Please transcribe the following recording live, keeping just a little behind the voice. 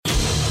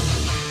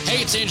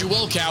Hey, it's Andrew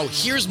Wilkow.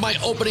 Here's my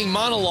opening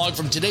monologue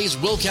from today's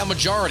Wilkow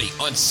Majority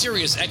on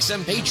Sirius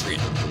XM Patriot.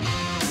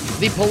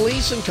 The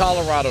police in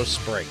Colorado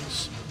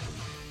Springs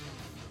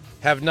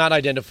have not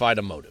identified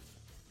a motive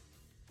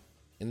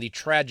in the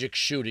tragic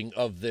shooting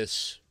of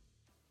this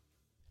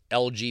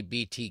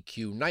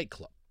LGBTQ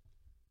nightclub.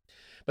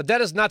 But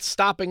that is not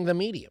stopping the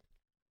media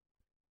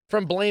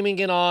from blaming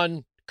it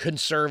on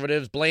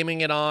conservatives, blaming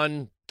it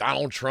on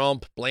Donald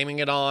Trump, blaming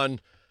it on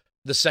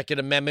the Second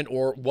Amendment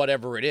or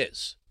whatever it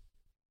is.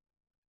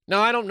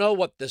 Now, I don't know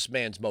what this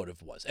man's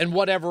motive was, and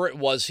whatever it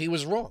was, he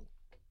was wrong.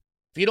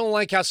 If you don't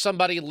like how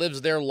somebody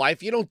lives their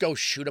life, you don't go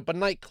shoot up a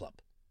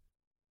nightclub.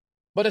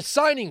 But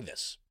assigning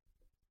this,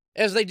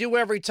 as they do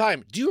every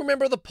time, do you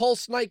remember the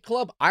Pulse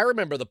nightclub? I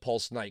remember the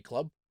Pulse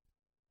nightclub.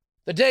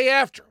 The day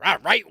after, a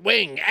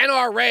right-wing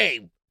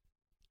NRA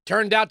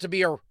turned out to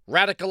be a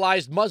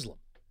radicalized Muslim.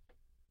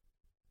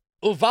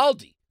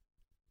 Uvalde.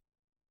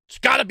 It's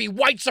got to be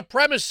white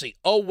supremacy.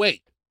 Oh,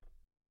 wait.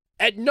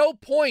 At no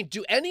point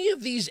do any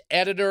of these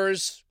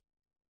editors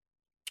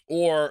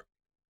or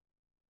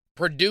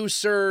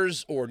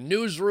producers or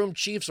newsroom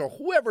chiefs or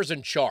whoever's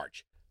in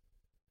charge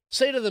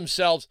say to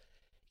themselves,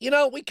 you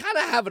know, we kind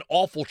of have an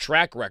awful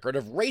track record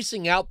of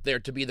racing out there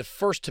to be the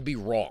first to be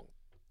wrong.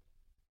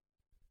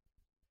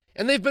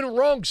 And they've been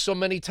wrong so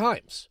many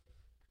times.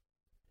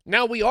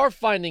 Now we are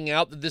finding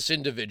out that this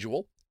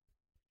individual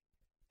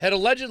had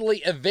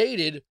allegedly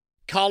evaded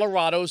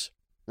Colorado's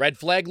red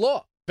flag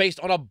law based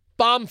on a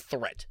bomb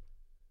threat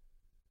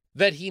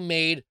that he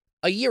made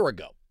a year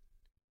ago.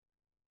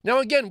 Now,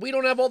 again, we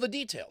don't have all the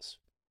details.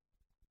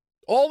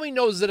 All we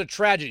know is that a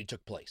tragedy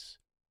took place.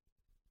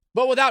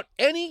 But without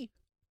any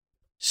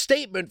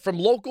statement from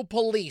local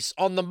police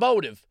on the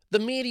motive, the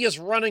media's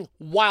running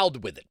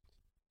wild with it.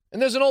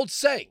 And there's an old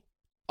saying,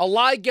 a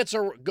lie gets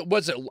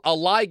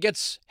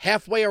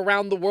halfway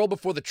around the world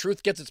before the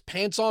truth gets its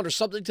pants on, or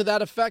something to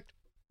that effect?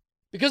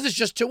 Because it's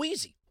just too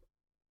easy.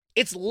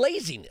 It's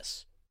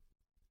laziness.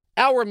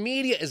 Our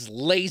media is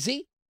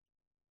lazy.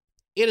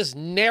 It is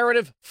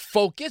narrative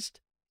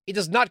focused. It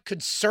does not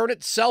concern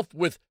itself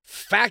with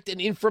fact and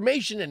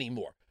information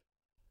anymore.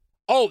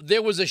 Oh,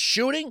 there was a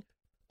shooting?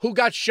 Who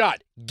got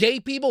shot?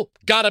 Gay people?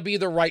 Gotta be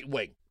the right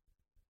wing.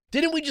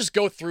 Didn't we just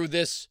go through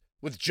this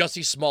with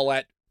Jussie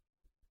Smollett?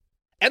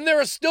 And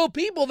there are still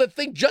people that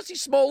think Jussie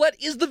Smollett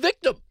is the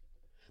victim.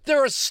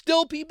 There are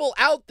still people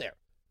out there.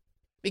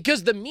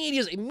 Because the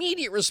media's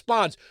immediate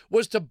response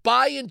was to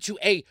buy into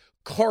a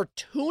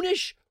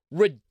cartoonish,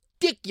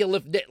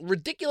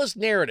 ridiculous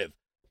narrative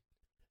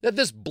that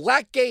this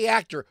black gay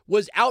actor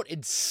was out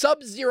in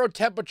sub-zero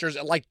temperatures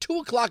at like 2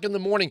 o'clock in the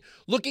morning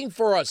looking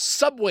for a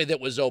Subway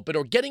that was open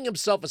or getting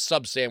himself a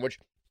sub sandwich.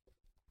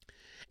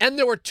 And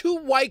there were 2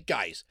 white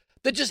guys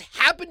that just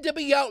happened to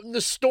be out in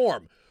the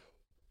storm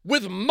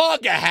with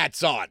MAGA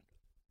hats on.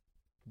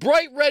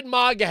 Bright red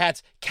MAGA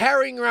hats,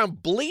 carrying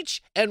around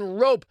bleach and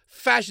rope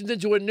fashioned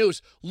into a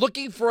noose,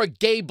 looking for a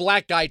gay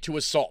black guy to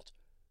assault.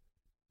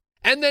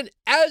 And then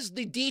as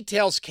the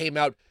details came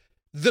out,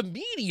 the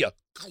media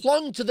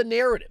clung to the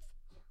narrative.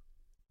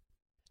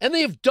 And they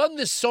have done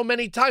this so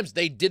many times.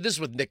 They did this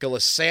with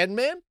Nicholas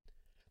Sandmann.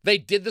 They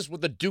did this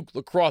with the Duke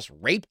Lacrosse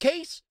rape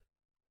case.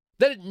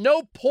 That at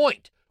no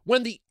point,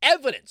 when the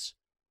evidence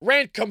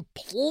ran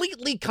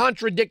completely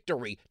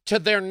contradictory to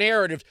their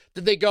narrative,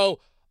 did they go,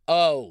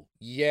 oh,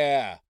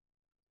 yeah,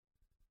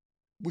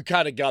 we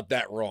kind of got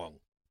that wrong.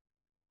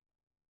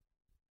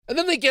 And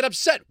then they get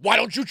upset. Why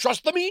don't you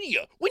trust the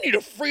media? We need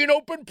a free and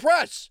open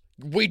press.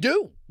 We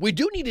do. We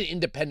do need an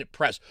independent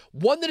press.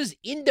 One that is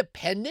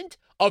independent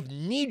of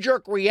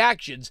knee-jerk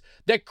reactions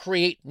that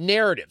create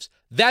narratives.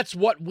 That's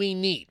what we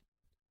need.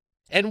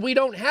 And we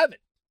don't have it.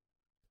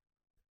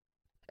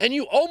 And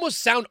you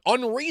almost sound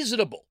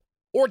unreasonable.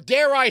 Or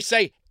dare I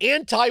say,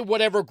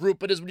 anti-whatever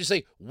group it is when you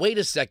say, wait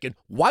a second,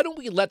 why don't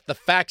we let the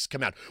facts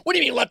come out? What do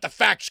you mean let the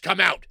facts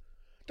come out?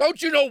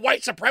 Don't you know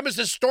white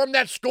supremacists stormed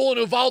that school in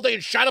Uvalde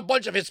and shot a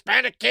bunch of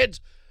Hispanic kids?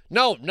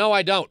 No,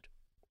 I don't.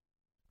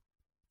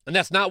 And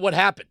that's not what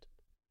happened.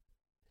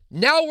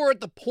 Now we're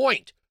at the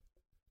point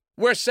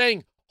where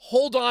saying,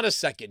 hold on a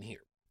second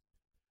here.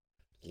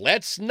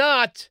 Let's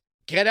not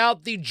get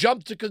out the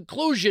jump to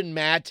conclusion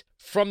mat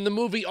from the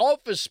movie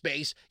Office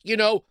Space. You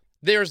know,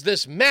 there's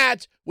this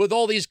mat with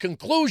all these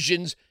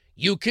conclusions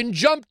you can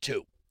jump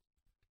to.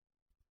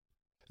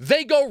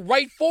 They go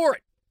right for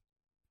it.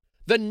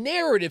 The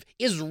narrative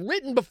is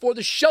written before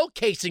the shell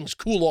casings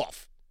cool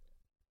off.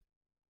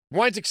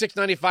 Weinzig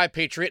 695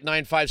 Patriot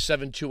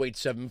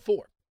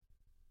 957-2874.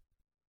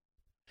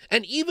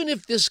 And even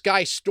if this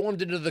guy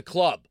stormed into the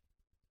club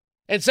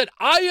and said,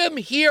 I am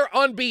here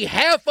on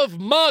behalf of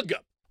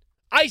MAGA,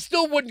 I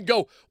still wouldn't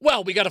go,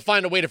 well, we got to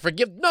find a way to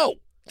forgive. No.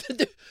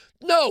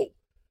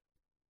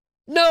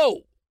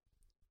 No.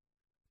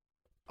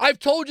 I've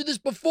told you this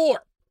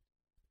before.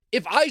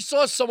 If I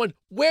saw someone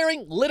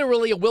wearing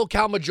literally a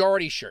Wilkow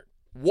Majority shirt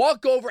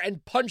walk over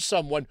and punch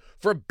someone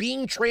for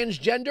being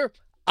transgender,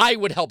 I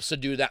would help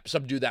subdue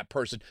that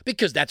person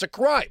because that's a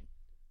crime.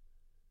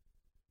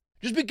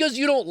 Just because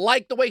you don't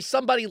like the way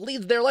somebody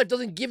leads their life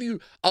doesn't give you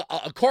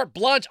a carte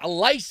blanche, a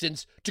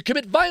license to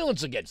commit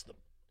violence against them.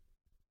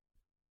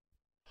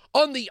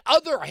 On the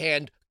other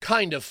hand,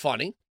 kind of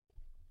funny,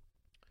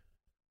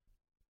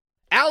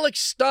 Alex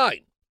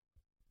Stein,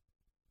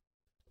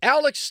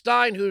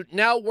 who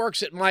now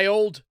works at my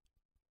old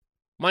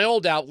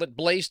outlet,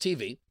 Blaze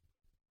TV,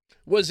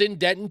 was in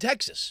Denton,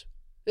 Texas.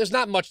 There's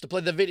not much to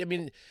play the video. I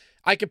mean,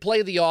 I could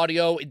play the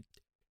audio.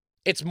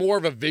 It's more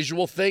of a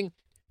visual thing.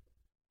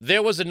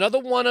 There was another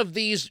one of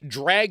these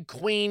drag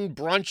queen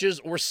brunches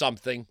or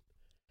something,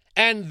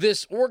 and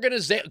this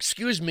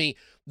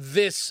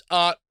this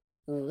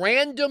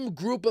random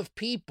group of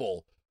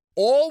people,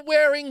 all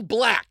wearing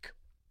black,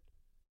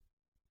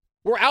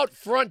 were out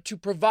front to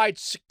provide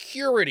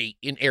security,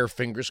 in air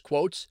fingers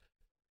quotes,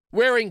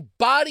 wearing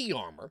body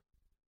armor,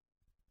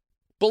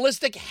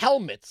 ballistic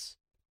helmets,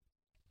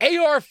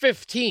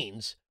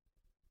 AR-15s,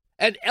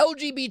 and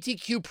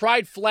LGBTQ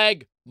pride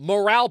flag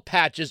morale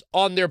patches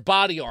on their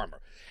body armor.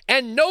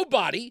 And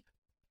nobody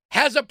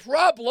has a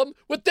problem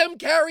with them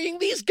carrying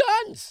these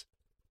guns.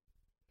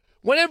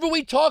 Whenever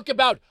we talk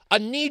about a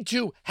need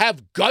to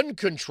have gun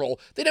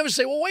control, they never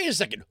say, well, wait a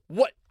second.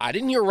 What? I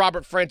didn't hear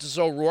Robert Francis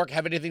O'Rourke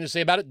have anything to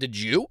say about it. Did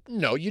you?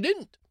 No, you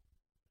didn't.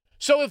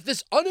 So if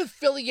this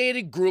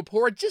unaffiliated group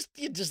who are just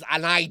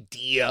an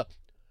idea,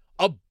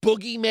 a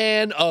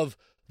boogeyman of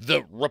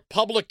the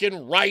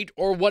Republican right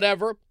or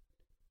whatever,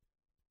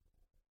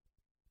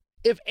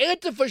 if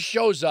Antifa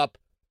shows up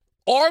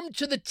armed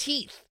to the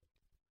teeth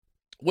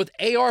with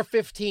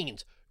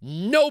AR-15s,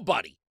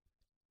 nobody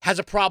has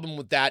a problem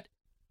with that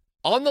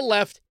on the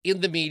left,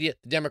 in the media,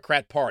 the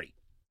Democrat Party.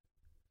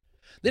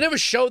 They never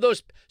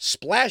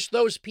splash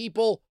those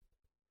people,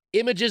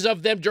 images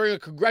of them during a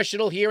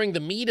congressional hearing. The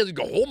media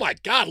go, oh my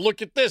God,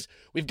 look at this.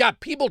 We've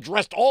got people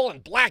dressed all in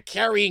black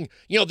carrying,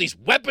 these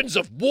weapons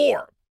of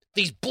war,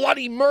 these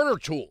bloody murder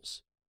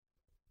tools.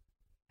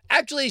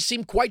 Actually, they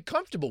seem quite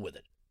comfortable with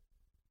it.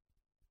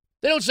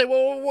 They don't say,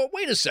 well,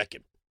 wait a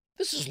second.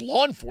 This is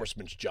law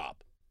enforcement's job.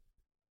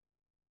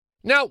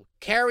 Now,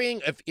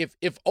 carrying,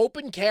 if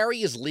open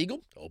carry is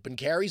legal, open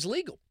carry is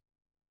legal.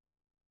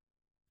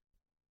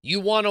 You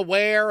want to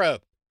wear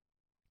a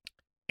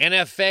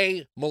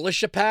NFA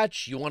militia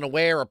patch, you want to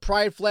wear a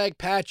pride flag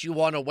patch, you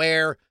want to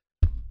wear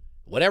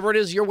whatever it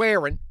is you're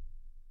wearing.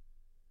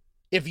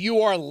 If you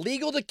are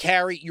legal to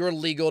carry, you're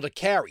legal to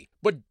carry.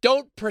 But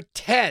don't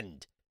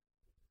pretend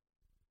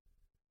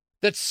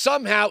that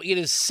somehow it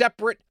is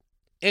separate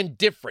and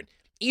different.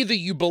 Either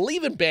you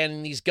believe in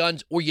banning these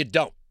guns or you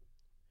don't.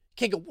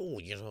 Can't go, oh,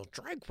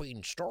 drag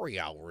queen story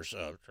hours.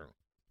 I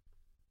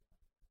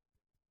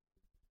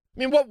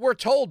mean, what we're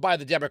told by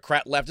the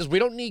Democrat left is we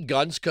don't need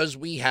guns because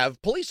we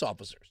have police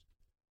officers.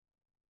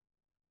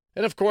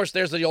 And of course,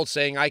 there's the old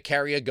saying, I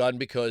carry a gun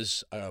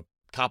because a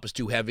cop is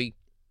too heavy.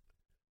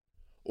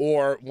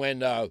 Or when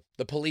the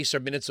police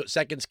are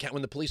seconds count,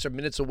 when the police are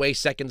minutes away,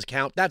 seconds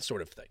count, that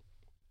sort of thing.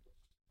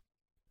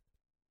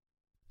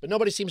 But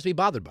nobody seems to be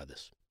bothered by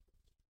this.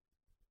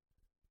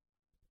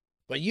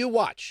 But you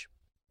watch.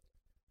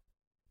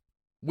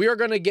 We are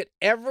going to get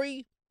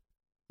every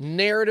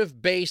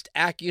narrative-based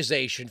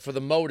accusation for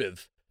the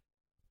motive.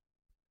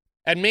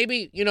 And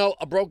maybe,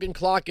 a broken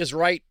clock is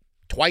right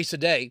twice a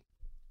day.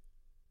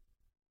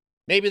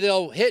 Maybe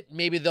they'll hit,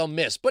 maybe they'll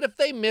miss. But if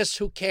they miss,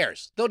 who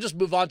cares? They'll just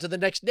move on to the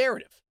next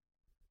narrative.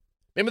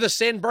 Remember the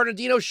San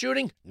Bernardino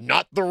shooting?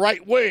 Not the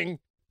right wing.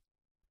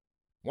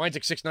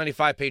 Weinzig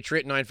 695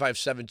 Patriot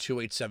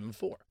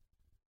 957-2874.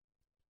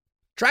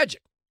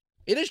 Tragic.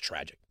 It is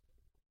tragic.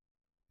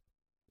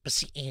 But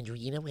see, Andrew,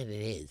 you know what it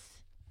is?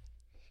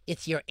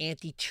 It's your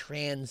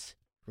anti-trans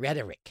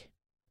rhetoric.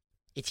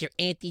 It's your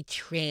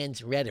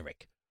anti-trans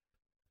rhetoric.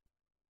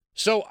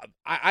 So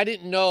I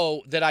didn't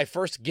know that I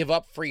first give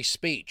up free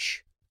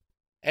speech.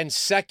 And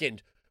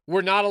second,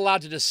 we're not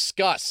allowed to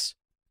discuss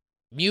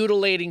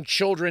mutilating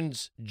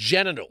children's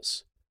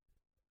genitals.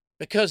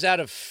 Because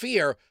out of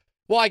fear,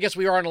 well, I guess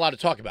we aren't allowed to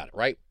talk about it,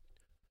 right?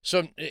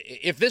 So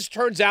if this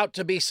turns out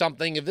to be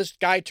something, if this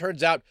guy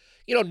turns out,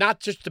 not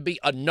just to be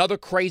another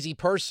crazy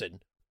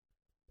person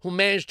who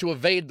managed to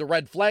evade the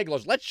red flag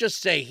laws, let's just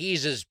say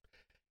he's as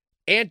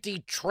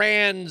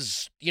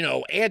anti-trans,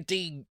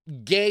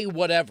 anti-gay,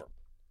 whatever.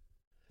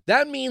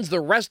 That means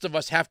the rest of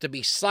us have to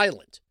be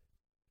silent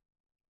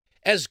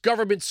as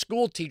government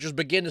school teachers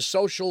begin to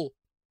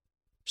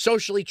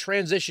socially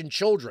transition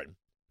children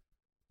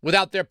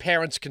without their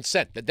parents'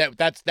 consent.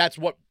 That's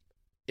what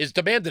is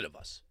demanded of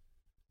us.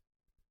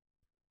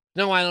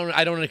 No,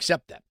 I don't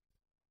accept that.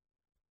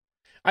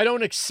 I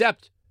don't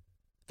accept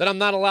that I'm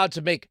not allowed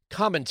to make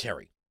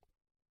commentary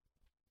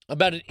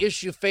about an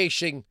issue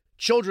facing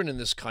children in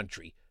this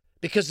country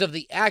because of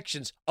the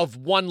actions of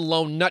one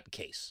lone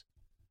nutcase.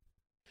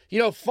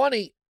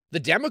 Funny, the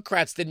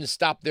Democrats didn't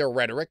stop their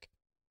rhetoric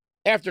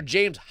after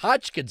James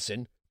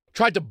Hodgkinson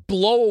tried to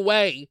blow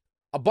away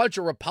a bunch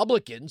of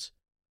Republicans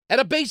at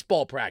a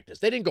baseball practice.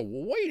 They didn't go,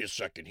 well, wait a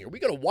second here. We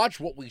got to watch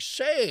what we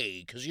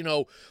say because,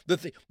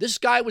 this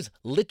guy was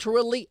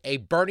literally a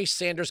Bernie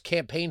Sanders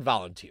campaign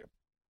volunteer.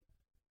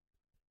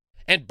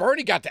 And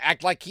Bernie got to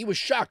act like he was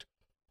shocked.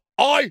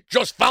 I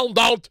just found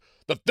out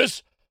that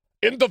this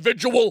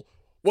individual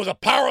was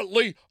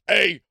apparently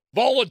a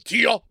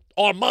volunteer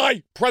on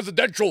my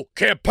presidential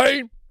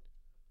campaign,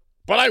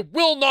 but I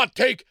will not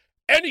take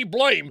any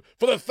blame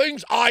for the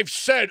things I've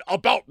said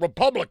about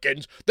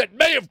Republicans that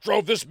may have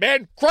drove this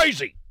man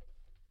crazy.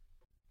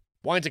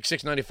 Weinzig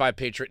 695,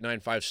 Patriot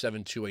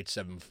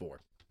 957-2874.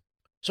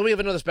 So we have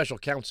another special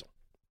counsel.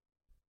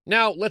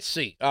 Now, let's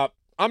see.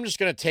 I'm just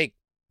going to take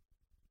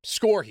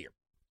score here.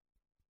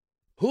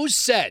 Who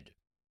said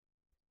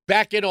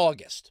back in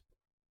August,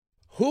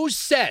 who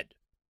said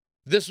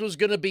this was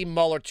going to be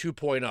Mueller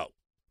 2.0?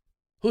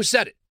 Who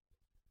said it?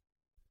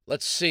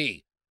 Let's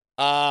see.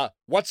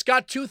 What's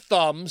got two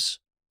thumbs?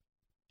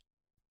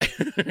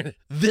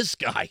 This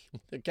guy,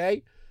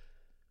 okay?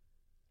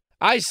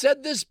 I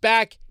said this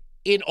back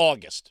in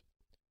August,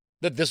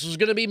 that this was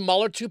going to be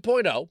Mueller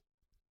 2.0.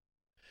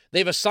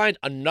 They've assigned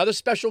another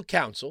special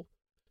counsel,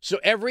 so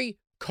every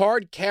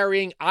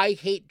card-carrying I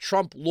hate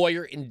Trump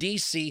lawyer in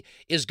D.C.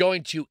 is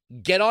going to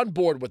get on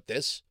board with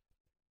this.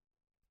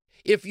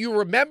 If you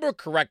remember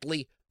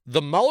correctly,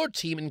 the Mueller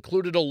team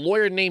included a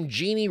lawyer named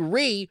Jeannie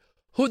Rhee,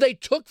 who they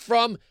took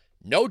from,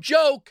 no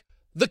joke,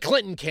 the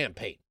Clinton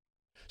campaign.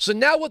 So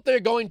now what they're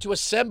going to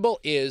assemble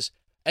is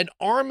an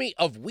army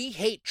of we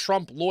hate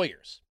Trump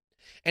lawyers.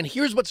 And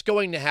here's what's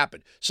going to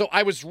happen. So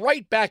I was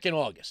right back in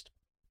August.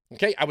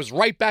 Okay, I was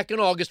right back in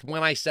August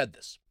when I said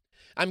this.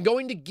 I'm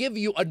going to give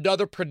you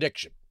another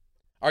prediction.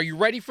 Are you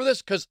ready for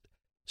this? Because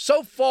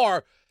so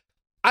far,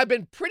 I've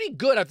been pretty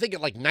good. I think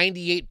at like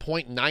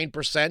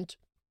 98.9%.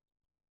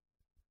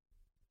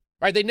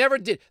 Right? They never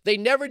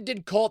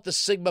did call it the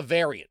Sigma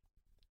variant.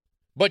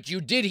 But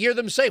you did hear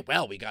them say,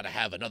 well, we got to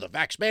have another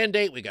vax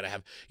mandate. We got to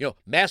have,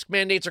 mask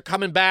mandates are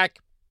coming back.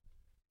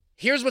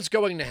 Here's what's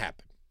going to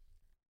happen.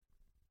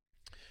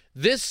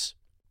 This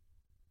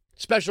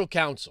special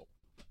counsel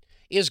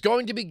is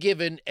going to be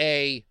given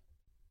a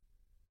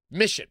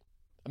mission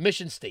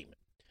statement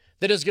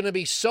that is going to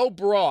be so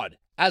broad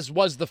as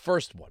was the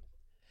first one.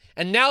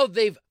 And now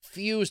they've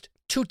fused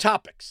two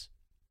topics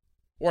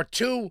or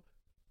two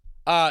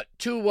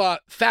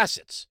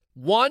facets.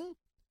 One,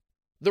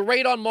 the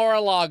raid on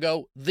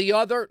Mar-a-Lago. The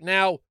other,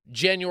 now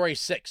January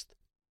 6th.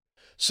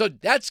 So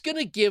that's going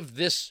to give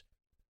this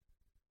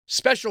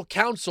special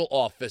counsel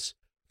office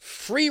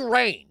free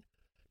rein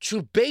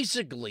to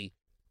basically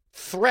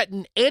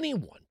threaten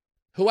anyone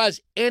who has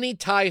any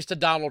ties to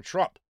Donald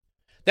Trump.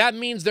 That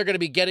means they're going to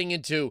be getting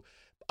into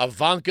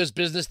Ivanka's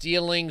business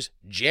dealings,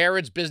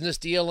 Jared's business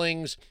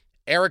dealings,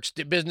 Eric's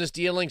business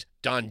dealings,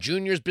 Don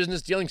Jr.'s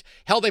business dealings.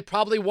 Hell, they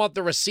probably want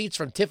the receipts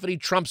from Tiffany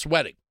Trump's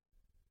wedding.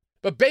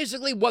 But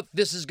basically what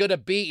this is going to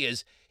be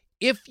is,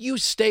 if you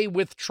stay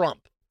with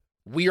Trump,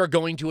 we are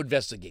going to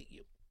investigate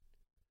you.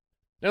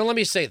 Now, let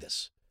me say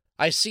this.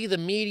 I see the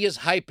media's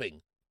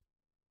hyping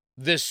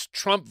this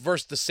Trump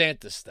versus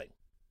DeSantis thing.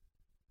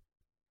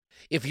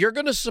 If you're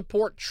going to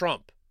support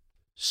Trump,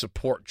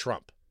 support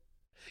Trump.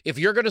 If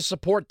you're going to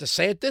support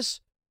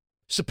DeSantis,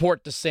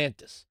 support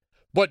DeSantis.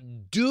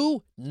 But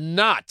do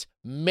not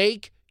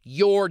make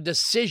your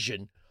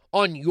decision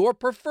on your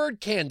preferred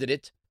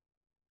candidate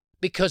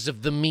because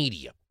of the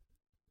media.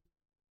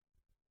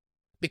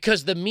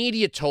 Because the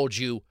media told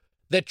you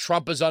that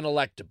Trump is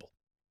unelectable.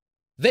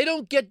 They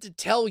don't get to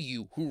tell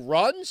you who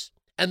runs,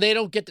 and they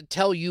don't get to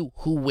tell you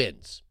who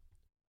wins.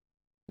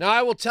 Now,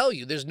 I will tell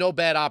you, there's no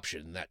bad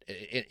option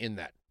in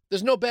that.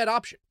 There's no bad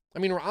option. I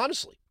mean,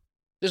 honestly,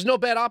 there's no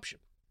bad option.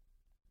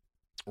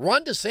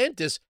 Ron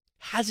DeSantis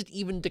hasn't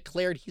even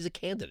declared he's a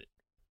candidate.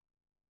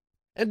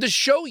 And to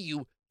show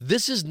you,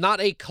 this is not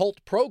a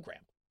cult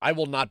program. I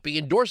will not be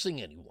endorsing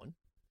anyone.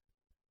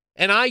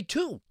 And I,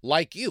 too,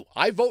 like you,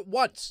 I vote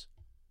once.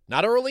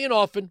 Not early and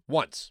often,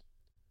 once.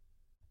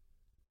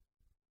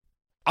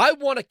 I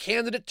want a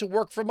candidate to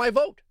work for my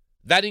vote.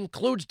 That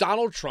includes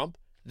Donald Trump.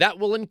 That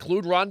will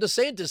include Ron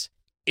DeSantis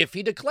if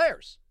he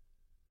declares.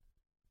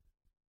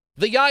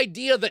 The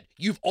idea that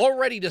you've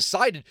already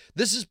decided,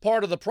 this is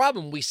part of the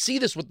problem. We see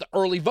this with the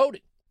early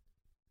voting.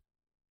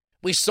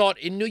 We saw it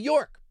in New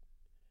York.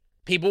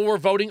 People were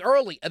voting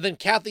early, and then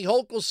Kathy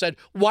Hochul said,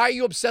 why are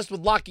you obsessed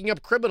with locking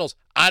up criminals?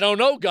 I don't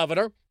know,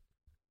 Governor.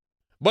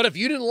 But if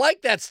you didn't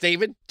like that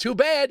statement, too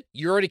bad.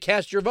 You already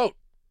cast your vote.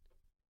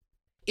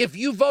 If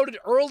you voted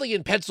early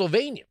in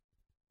Pennsylvania,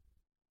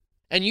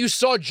 and you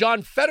saw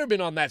John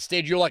Fetterman on that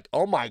stage, you're like,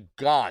 oh my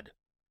God.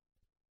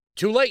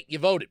 Too late, you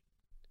voted.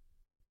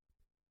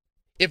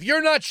 If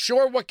you're not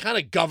sure what kind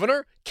of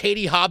governor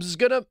Katie Hobbs is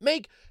going to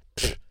make,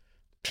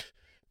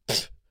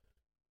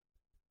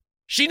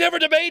 she never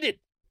debated.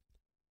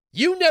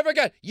 You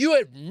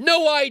have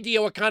no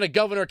idea what kind of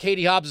governor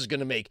Katie Hobbs is going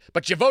to make,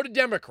 but you voted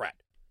Democrat.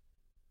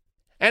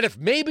 And if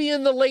maybe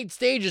in the late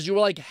stages you were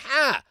like,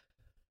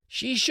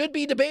 she should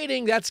be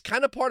debating, that's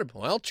kind of part of it.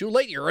 Well, too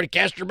late. You already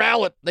cast your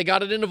ballot. They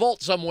got it in a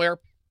vault somewhere.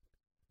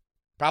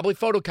 Probably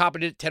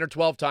photocopied it 10 or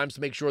 12 times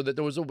to make sure that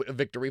there was a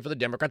victory for the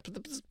Democrats,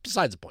 but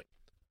besides the point.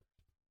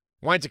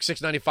 Weinzig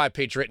 695,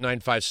 Patriot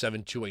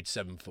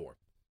 957-2874.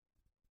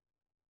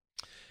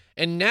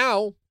 And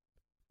now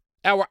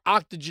our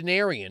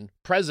octogenarian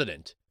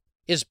president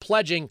is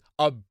pledging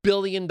 $1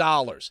 billion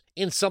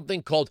in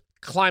something called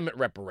climate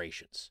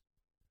reparations.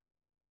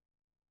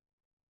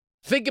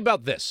 Think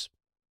about this.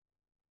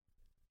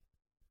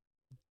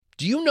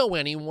 Do you know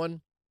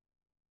anyone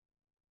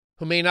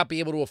who may not be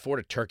able to afford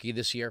a turkey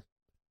this year?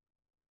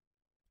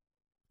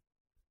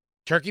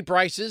 Turkey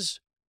prices,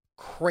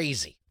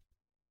 crazy.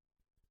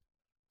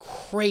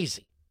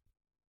 Crazy.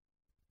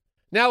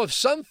 Now, if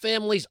some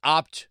families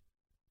opt,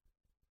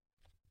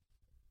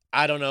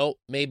 I don't know,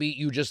 maybe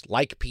you just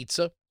like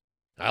pizza.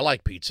 I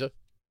like pizza.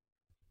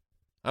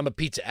 I'm a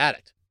pizza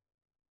addict.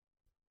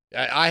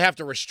 I have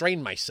to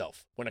restrain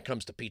myself when it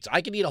comes to pizza.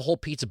 I can eat a whole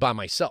pizza by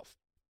myself.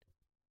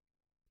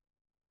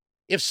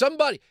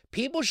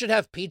 People should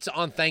have pizza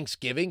on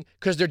Thanksgiving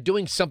because they're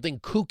doing something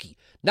kooky,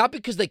 not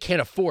because they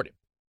can't afford it.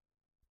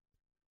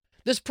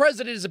 This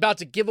president is about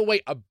to give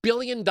away $1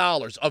 billion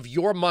of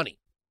your money,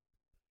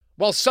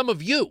 while some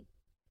of you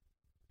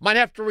might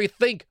have to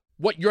rethink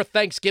what your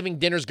Thanksgiving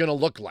dinner is going to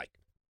look like.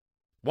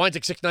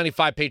 Weinzig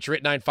 695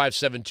 Patriot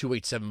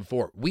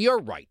 957-2874. We are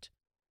right.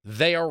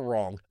 They are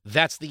wrong.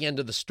 That's the end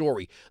of the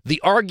story.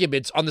 The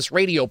arguments on this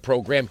radio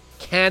program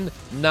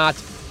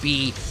cannot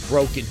be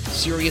broken.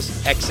 Sirius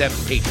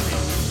XM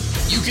Patriot.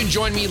 You can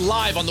join me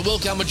live on the Will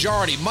Count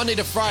Majority, Monday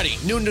to Friday,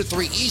 noon to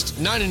 3 East,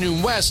 9 to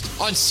noon West,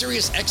 on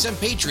Sirius XM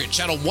Patriot,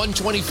 channel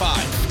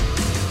 125.